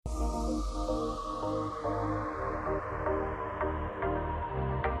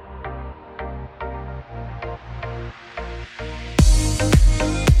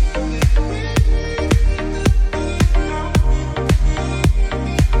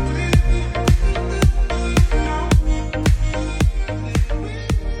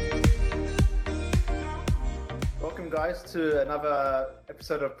to another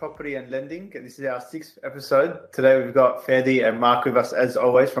episode of Property and Lending. This is our 6th episode. Today we've got Fadi and Mark with us as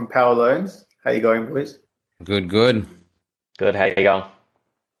always from Powerloans. How you going, boys? Good. Good. How you going?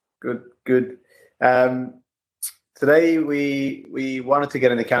 Good. Today we wanted to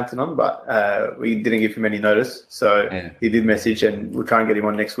get an accountant on, but we didn't give him any notice. So He did message, and we'll try and get him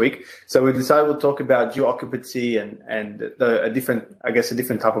on next week. So we decided we'll talk about dual occupancy and a different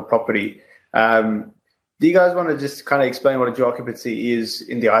type of property. Do you guys want to just kind of explain what a dual occupancy is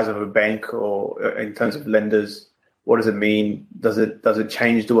in the eyes of a bank or in terms of lenders? What does it mean? Does it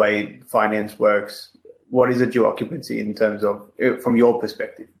change the way finance works? What is a dual occupancy in terms of, from your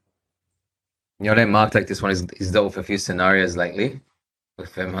perspective? Let Mark take this one. He's dealt with a few scenarios lately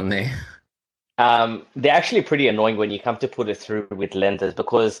with them on there. They're actually pretty annoying when you come to put it through with lenders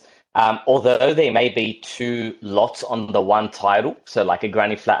because although there may be two lots on the one title, so like a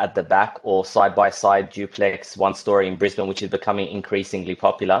granny flat at the back or side-by-side duplex, one story in Brisbane, which is becoming increasingly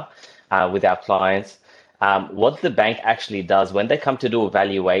popular with our clients, what the bank actually does when they come to do a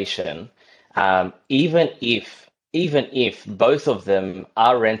valuation, even if both of them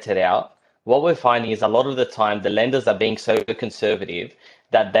are rented out, what we're finding is a lot of the time the lenders are being so conservative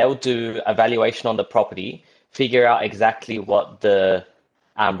that they'll do a valuation on the property, figure out exactly what the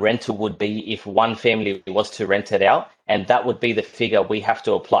rental would be if one family was to rent it out, and that would be the figure we have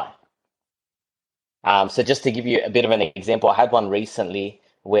to apply. So just to give you a bit of an example, I had one recently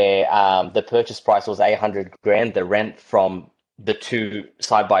where the purchase price was 800 grand. The rent from the two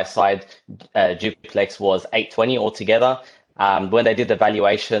side-by-side duplex was 820 altogether. When they did the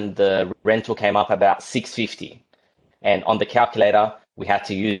valuation, the rental came up about 650, and on the calculator we had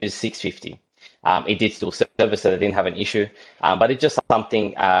to use 650. It did still service, so they didn't have an issue, but it's just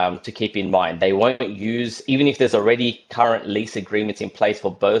something to keep in mind. They won't use, even if there's already current lease agreements in place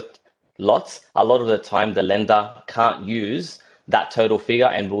for both lots, a lot of the time the lender can't use that total figure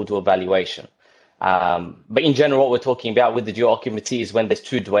and will do a valuation. But in general, what we're talking about with the dual occupancy is when there's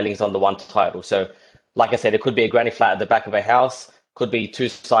two dwellings on the one title. So like I said, it could be a granny flat at the back of a house, could be two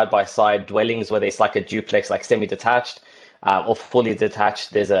side-by-side dwellings where there's like a duplex, like semi-detached, or fully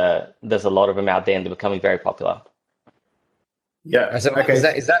detached. There's a lot of them out there, and they're becoming very popular. Yeah. So okay.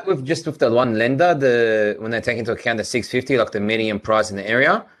 Is that with the one lender, when they take into account the 650, like the median price in the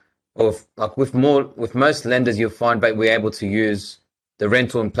area, or like with most lenders you'll find that we're able to use the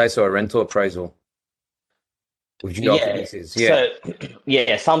rental in place or a rental appraisal? So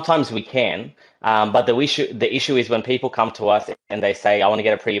sometimes we can, but the issue is when people come to us and they say, I want to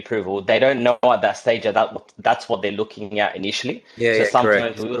get a pre-approval, they don't know at that stage that's what they're looking at initially.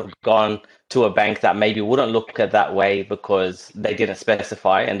 Sometimes we would have gone to a bank that maybe wouldn't look at that way because they didn't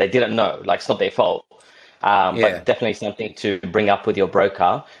specify and they didn't know, like it's not their fault. But definitely something to bring up with your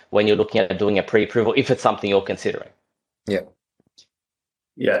broker when you're looking at doing a pre-approval, if it's something you're considering. Yeah.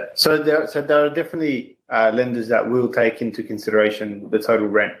 So there are definitely lenders that will take into consideration the total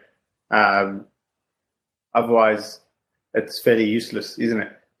rent. Otherwise, it's fairly useless, isn't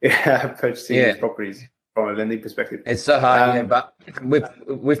it? Purchasing these properties from a lending perspective. It's so hard, but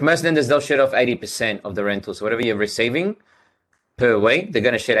with most lenders, they'll shed off 80% of the rental. So whatever you're receiving per week, they're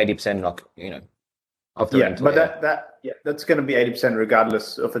going to shed 80% of the rental. But that's going to be 80%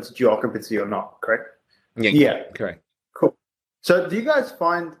 regardless if it's dual occupancy or not, correct? Yeah, correct. Cool. So do you guys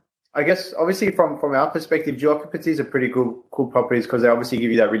find, I guess, obviously from our perspective, dual occupancies are pretty cool properties because they obviously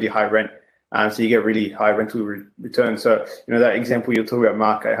give you that really high rent. So you get really high rental return. So, that example you're talking about,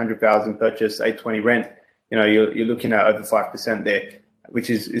 Mark, 800,000 purchase, 820 rent, you're looking at over 5% there, which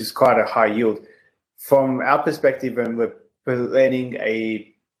is quite a high yield. From our perspective, when we're planning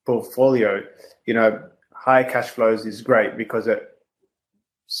a portfolio, high cash flows is great because it's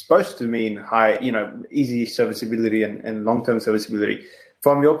supposed to mean high, easy serviceability and long-term serviceability.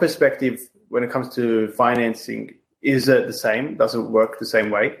 From your perspective, when it comes to financing, is it the same? Does it work the same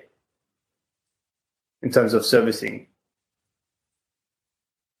way in terms of servicing?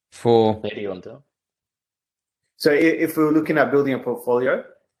 So if we were looking at building a portfolio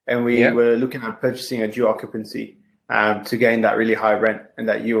and we were looking at purchasing a dual occupancy to gain that really high rent and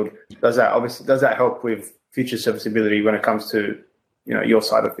that yield, does that help with future serviceability when it comes to your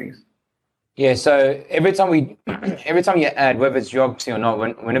side of things? Yeah, so every time you add, whether it's geography or not,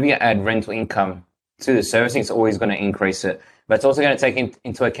 whenever you add rental income to the servicing, it's always going to increase it. But it's also going to take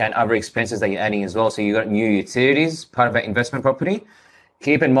into account other expenses that you're adding as well. So you've got new utilities, part of that investment property.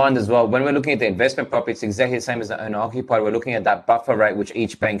 Keep in mind as well, when we're looking at the investment property, it's exactly the same as the owner-occupied. We're looking at that buffer rate which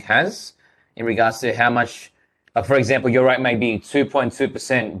each bank has in regards to how much, for example, your rate may be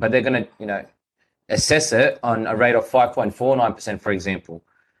 2.2%, but they're going to, assess it on a rate of 5.49%, for example.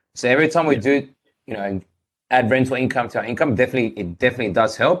 So every time we do, add rental income to our income, it definitely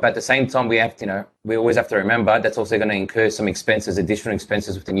does help. But at the same time, we have to, we always have to remember that's also going to incur some expenses, additional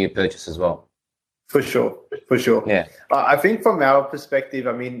expenses with the new purchase as well. For sure. Yeah. I think from our perspective,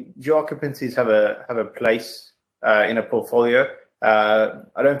 I mean, dual occupancies have a place in a portfolio.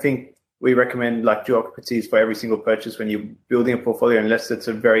 I don't think we recommend like dual occupancies for every single purchase when you're building a portfolio, unless it's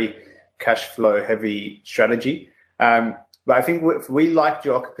a very cash flow heavy strategy. But I think we like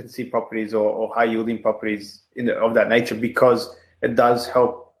dual occupancy properties or high yielding properties of that nature because it does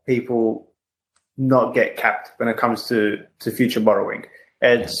help people not get capped when it comes to future borrowing.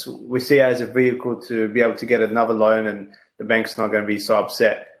 We see it as a vehicle to be able to get another loan, and the bank's not going to be so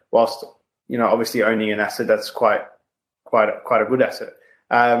upset. Whilst obviously owning an asset that's quite a good asset.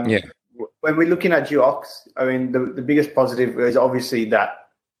 When we're looking at duocs, I mean the biggest positive is obviously that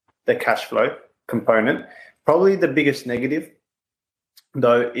the cash flow component. Probably the biggest negative,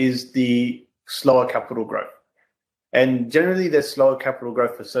 though, is the slower capital growth. And generally, there's slower capital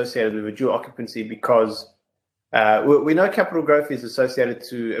growth associated with a dual occupancy because we know capital growth is associated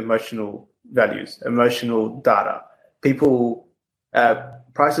to emotional values, emotional data.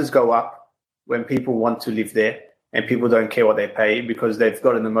 Prices go up when people want to live there, and people don't care what they pay because they've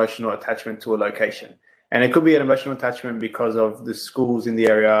got an emotional attachment to a location. And it could be an emotional attachment because of the schools in the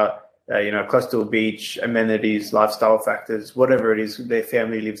area, close to a beach, amenities, lifestyle factors, whatever it is, their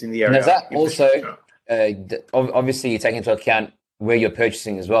family lives in the area. And does that also, obviously, you take into account where you're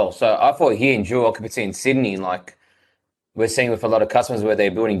purchasing as well. So I thought here in dual occupancy in Sydney, like we're seeing with a lot of customers where they're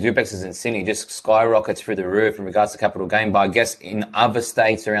building duplexes in Sydney, just skyrockets through the roof in regards to capital gain. But I guess in other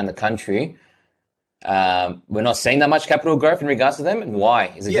states around the country, we're not seeing that much capital growth in regards to them. And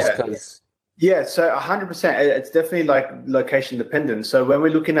why? Is it just because... Yeah, so 100%. It's definitely like location dependent. So when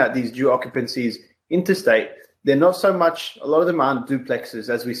we're looking at these dual occupancies interstate, they're not so much, a lot of them aren't duplexes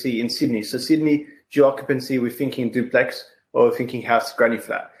as we see in Sydney. So Sydney dual occupancy, we're thinking duplex or we're thinking house granny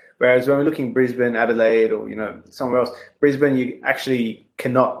flat. Whereas when we're looking Brisbane, Adelaide, or somewhere else, Brisbane, you actually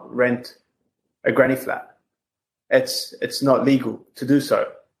cannot rent a granny flat. It's not legal to do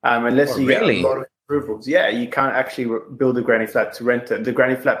so unless you get a lot of approvals. Yeah, you can't actually build a granny flat to rent it. The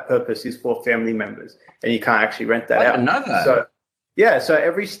granny flat purpose is for family members, and you can't actually rent that out. Another. So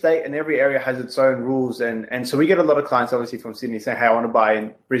every state and every area has its own rules, and so we get a lot of clients obviously from Sydney saying, "Hey, I want to buy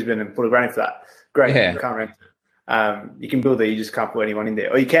in Brisbane and put a granny flat." Great, you can't rent it. You can build it, you just can't put anyone in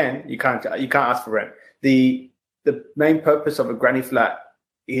there, or you can't ask for rent. The main purpose of a granny flat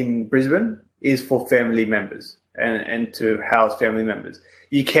in Brisbane is for family members and to house family members.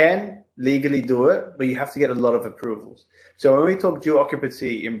 You can legally do it, but you have to get a lot of approvals. So when we talk dual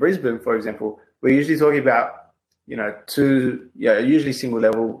occupancy in Brisbane, for example, we're usually talking about usually single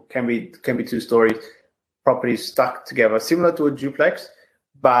level, can be 2 stories, properties stuck together, similar to a duplex,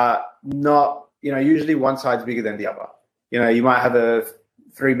 but not usually one side's bigger than the other. You might have a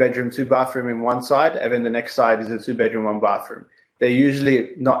 3-bedroom, 2-bathroom in one side, and then the next side is a 2-bedroom, 1-bathroom. They're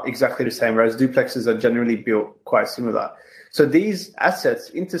usually not exactly the same, whereas duplexes are generally built quite similar. So these assets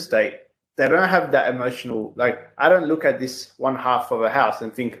interstate, they don't have that emotional, I don't look at this one half of a house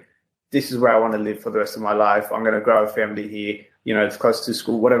and think, this is where I want to live for the rest of my life. I'm going to grow a family here. It's close to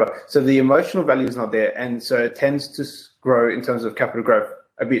school, whatever. So the emotional value is not there. And so it tends to grow in terms of capital growth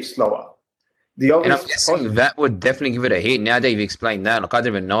a bit slower. And I'm guessing that would definitely give it a hit. Now that you've explained that, I didn't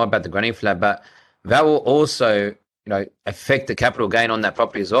even know about the granny flat, but that will also, affect the capital gain on that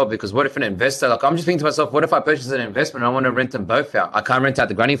property as well. Because what if an investor, I'm just thinking to myself, what if I purchase an investment and I want to rent them both out? I can't rent out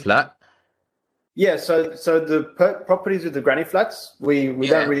the granny flat. Yeah, so the properties with the granny flats, we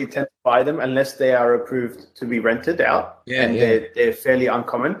don't really tend to buy them unless they are approved to be rented out, they're fairly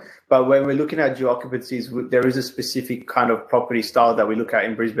uncommon. But when we're looking at dual occupancies, there is a specific kind of property style that we look at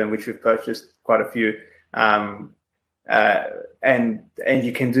in Brisbane, which we've purchased quite a few, and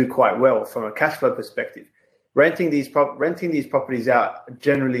you can do quite well from a cash flow perspective. Renting these properties out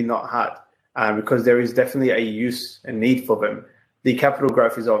generally not hard because there is definitely a use and need for them. The capital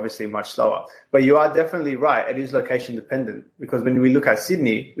growth is obviously much slower. But you are definitely right. It is location dependent because when we look at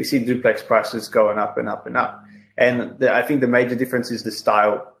Sydney, we see duplex prices going up and up and up. And I think the major difference is the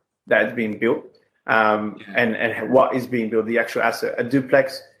style that's being built and what is being built, the actual asset. A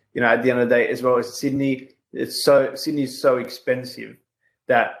duplex, at the end of the day, as well as Sydney, Sydney is so expensive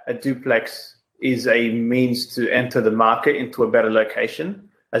that a duplex is a means to enter the market into a better location,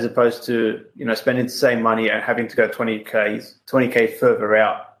 as opposed to, spending the same money and having to go 20K further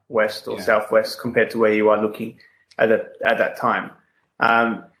out west or southwest compared to where you are looking at that time.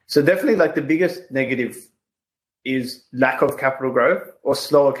 So definitely the biggest negative is lack of capital growth or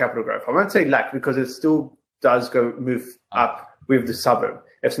slower capital growth. I won't say lack because it still does move up with the suburb.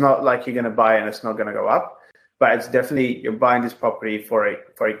 It's not like you're going to buy and it's not going to go up. but it's definitely you're buying this property for a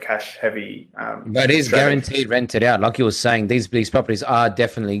cash heavy. But it is guaranteed rented out, like you were saying. These properties are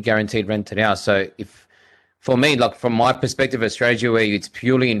definitely guaranteed rented out. So if for me, like from my perspective, a strategy where it's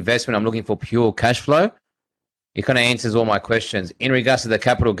purely investment, I'm looking for pure cash flow. It kind of answers all my questions. In regards to the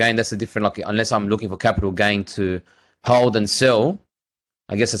capital gain, that's a different, like, unless I'm looking for capital gain to hold and sell,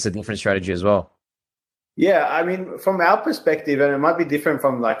 I guess it's a different strategy as well. Yeah, I mean, from our perspective, and it might be different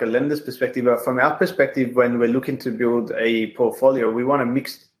from like a lender's perspective, but from our perspective, when we're looking to build a portfolio, we want a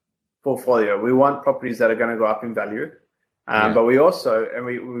mixed portfolio. We want properties that are going to go up in value. But we also, and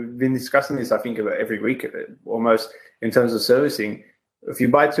we've been discussing this, I think, about every week, almost in terms of servicing. If you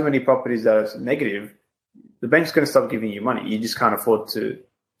buy too many properties that are negative, the bank's going to stop giving you money. You just can't afford to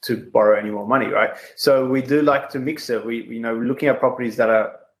borrow any more money, right? So we do like to mix it. We're looking at properties that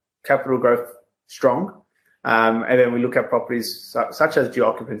are capital growth strong, and then we look at properties such as due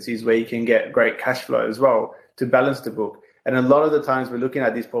occupancies where you can get great cash flow as well to balance the book. And a lot of the times we're looking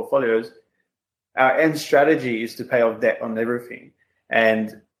at these portfolios, our end strategy is to pay off debt on everything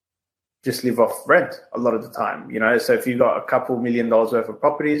and just live off rent a lot of the time. So if you've got a couple $1 million worth of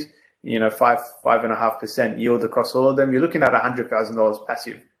properties, 5.5% yield across all of them, you're looking at $100,000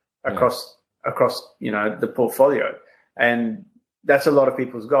 passive across the portfolio. And that's a lot of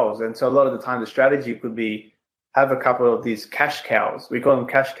people's goals. And so a lot of the time the strategy could be have a couple of these cash cows. We call them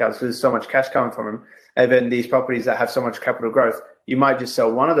cash cows because there's so much cash coming from them. And then these properties that have so much capital growth, you might just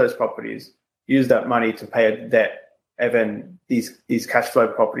sell one of those properties, use that money to pay a debt. And then these cash flow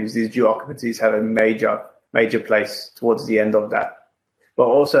properties, these due occupancies have a major place towards the end of that. But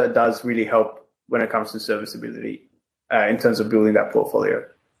also it does really help when it comes to serviceability in terms of building that portfolio.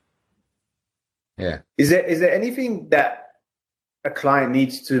 Yeah. Is there anything that a client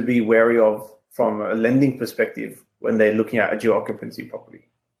needs to be wary of from a lending perspective when they're looking at a due occupancy property?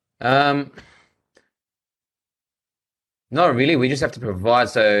 Not really. We just have to provide.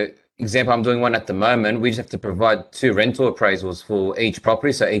 So, example, I'm doing one at the moment. We just have to provide 2 rental appraisals for each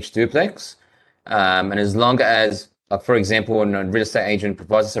property, so each duplex. And as long as, like, for example, when a real estate agent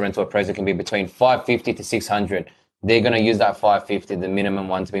provides us a rental appraisal, it can be between 550 to 600. They're going to use that 550, the minimum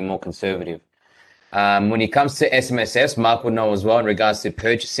one, to be more conservative. When it comes to SMSFs, Mark would know as well in regards to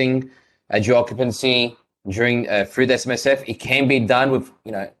purchasing a due occupancy through the SMSF. It can be done with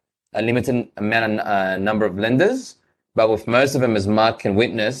a limited number of lenders, but with most of them, as Mark can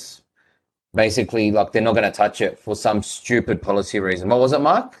witness, basically, like, they're not going to touch it for some stupid policy reason. What was it,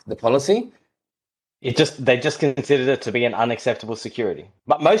 Mark? The policy? They just considered it to be an unacceptable security.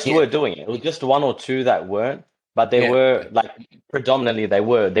 But most were doing it. It was just 1 or 2 that weren't. But they were, like, predominantly they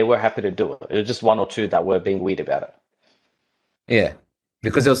were happy to do it. It was just 1 or 2 that were being weird about it. Yeah.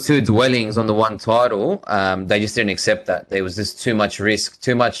 Because there was 2 dwellings on the one title, they just didn't accept that. There was just too much risk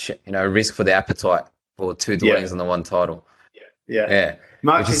risk for the appetite for 2 dwellings on the one title. Yeah.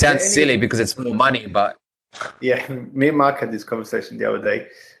 Mark, which sounds silly because it's more money, but... Yeah, me and Mark had this conversation the other day.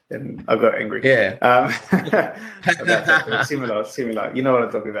 And I got angry. Yeah. About similar. You know what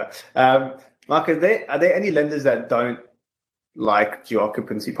I'm talking about. Mark, are there any lenders that don't like due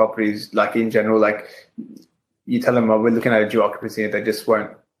occupancy properties, like in general? Like, you tell them, we're looking at a due occupancy, and they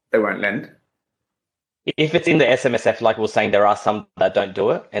won't lend? If it's in the SMSF, like we were saying, there are some that don't do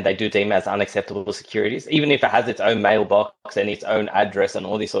it, and they do deem it as unacceptable securities, even if it has its own mailbox and its own address and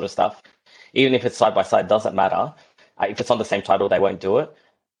all this sort of stuff. Even if it's side by side, doesn't matter. If it's on the same title, they won't do it.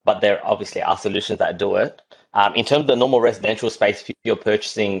 But there obviously are solutions that do it. In terms of the normal residential space, if you're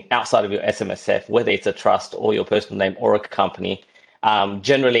purchasing outside of your SMSF, whether it's a trust or your personal name or a company,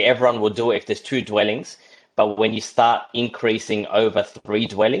 generally everyone will do it if there's 2 dwellings. But when you start increasing over 3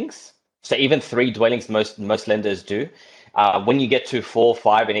 dwellings, so even 3 dwellings, most lenders do. When you get to 4,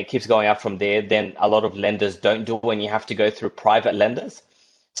 5, and it keeps going up from there, then a lot of lenders don't do it when you have to go through private lenders.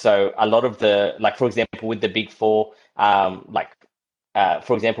 So a lot of the, like, for example, with the big 4,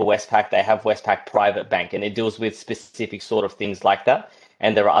 for example, Westpac, they have Westpac Private Bank, and it deals with specific sort of things like that.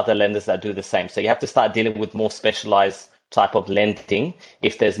 And there are other lenders that do the same. So you have to start dealing with more specialized type of lending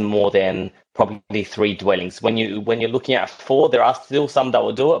if there's more than probably 3 dwellings. When you're looking at 4, there are still some that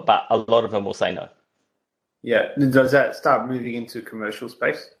will do it, but a lot of them will say no. Yeah. Does that start moving into commercial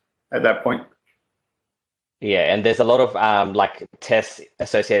space at that point? Yeah, and there's a lot of tests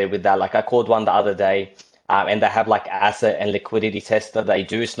associated with that. Like, I called one the other day. And they have like asset and liquidity tests that they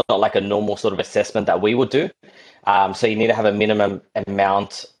do. It's not like a normal sort of assessment that we would do. So you need to have a minimum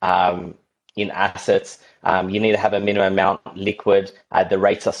amount in assets. You need to have a minimum amount liquid. The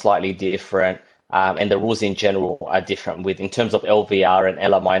rates are slightly different. And the rules in general are different in terms of LVR and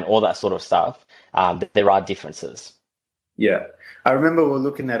LMI and all that sort of stuff. There are differences. Yeah. I remember we were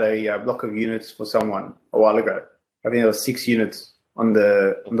looking at a block of units for someone a while ago. I think there was 6 units on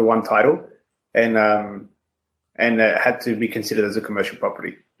the one title, and it had to be considered as a commercial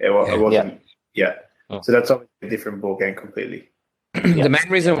property. It wasn't. Yeah. So that's obviously a different ballgame completely. The main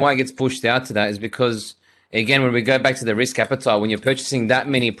reason why it gets pushed out to that is because, again, when we go back to the risk appetite, when you're purchasing that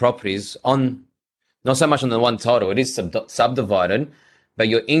many properties on, not so much on the one title, it is subdivided, but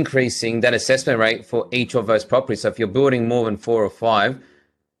you're increasing that assessment rate for each of those properties. So if you're building more than 4 or 5,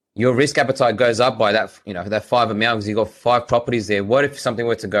 your risk appetite goes up by that, that 5 amount, because you've got 5 properties there. What if something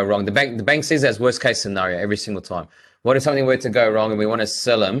were to go wrong? The bank sees that as worst case scenario every single time. What if something were to go wrong and we want to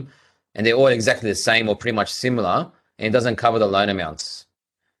sell them and they're all exactly the same or pretty much similar, and it doesn't cover the loan amounts?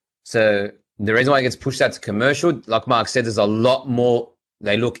 So the reason why it gets pushed out to commercial, like Mark said, there's a lot more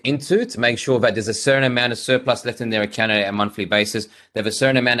they look into to make sure that there's a certain amount of surplus left in their account on a monthly basis. They have a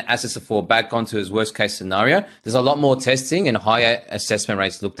certain amount of assets to fall back onto as worst case scenario. There's a lot more testing and higher assessment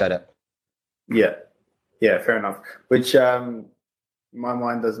rates looked at it. Yeah. Yeah, fair enough. Which my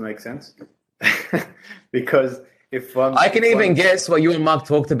mind doesn't make sense. Because if I can even guess what you and Mark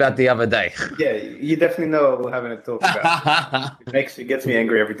talked about the other day. Yeah, you definitely know what we're having a talk about. It gets me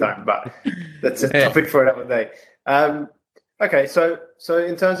angry every time, but that's a topic for another day. Okay, so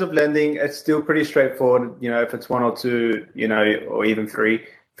in terms of lending, it's still pretty straightforward. If it's 1 or 2, or even 3,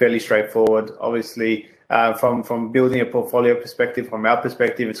 fairly straightforward. Obviously, from building a portfolio perspective, from our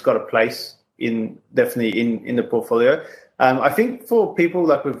perspective, it's got a place definitely in the portfolio. I think for people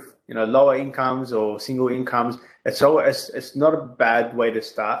like with lower incomes or single incomes, it's not a bad way to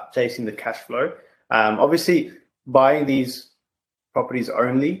start chasing the cash flow. Obviously, buying these properties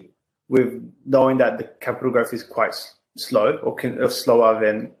only with knowing that the capital growth is quite slow or slower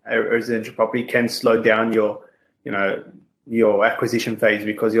than a residential property can slow down your acquisition phase,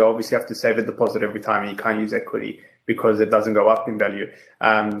 because you obviously have to save a deposit every time and you can't use equity because it doesn't go up in value.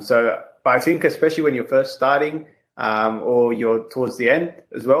 But I think especially when you're first starting or you're towards the end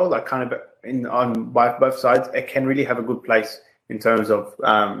as well, like kind of on both sides, it can really have a good place in terms of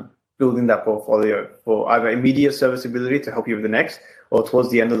building that portfolio for either immediate serviceability to help you with the next, or towards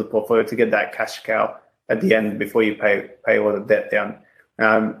the end of the portfolio to get that cash cow at the end before you pay all the debt down.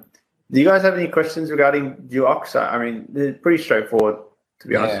 Do you guys have any questions regarding Duox? I mean, they're pretty straightforward, to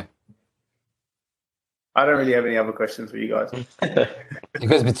be honest. I don't really have any other questions for you guys.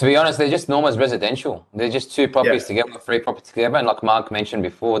 Because to be honest, they're just normal as residential. They're just 2 properties together, 3 properties together. And like Mark mentioned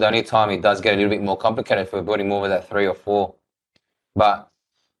before, the only time it does get a little bit more complicated if we're building more with that 3 or 4. But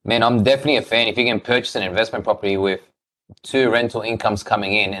man, I'm definitely a fan. If you can purchase an investment property with 2 rental incomes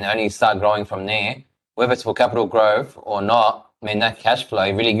coming in and only start growing from there, whether it's for capital growth or not, I mean, that cash flow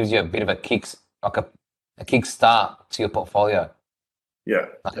really gives you a bit of a kick start to your portfolio. Yeah.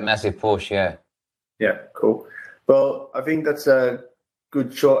 Like a massive push, yeah. Yeah, cool. Well, I think that's a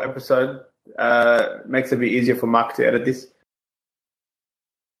good short episode. Makes it a bit easier for Mark to edit this.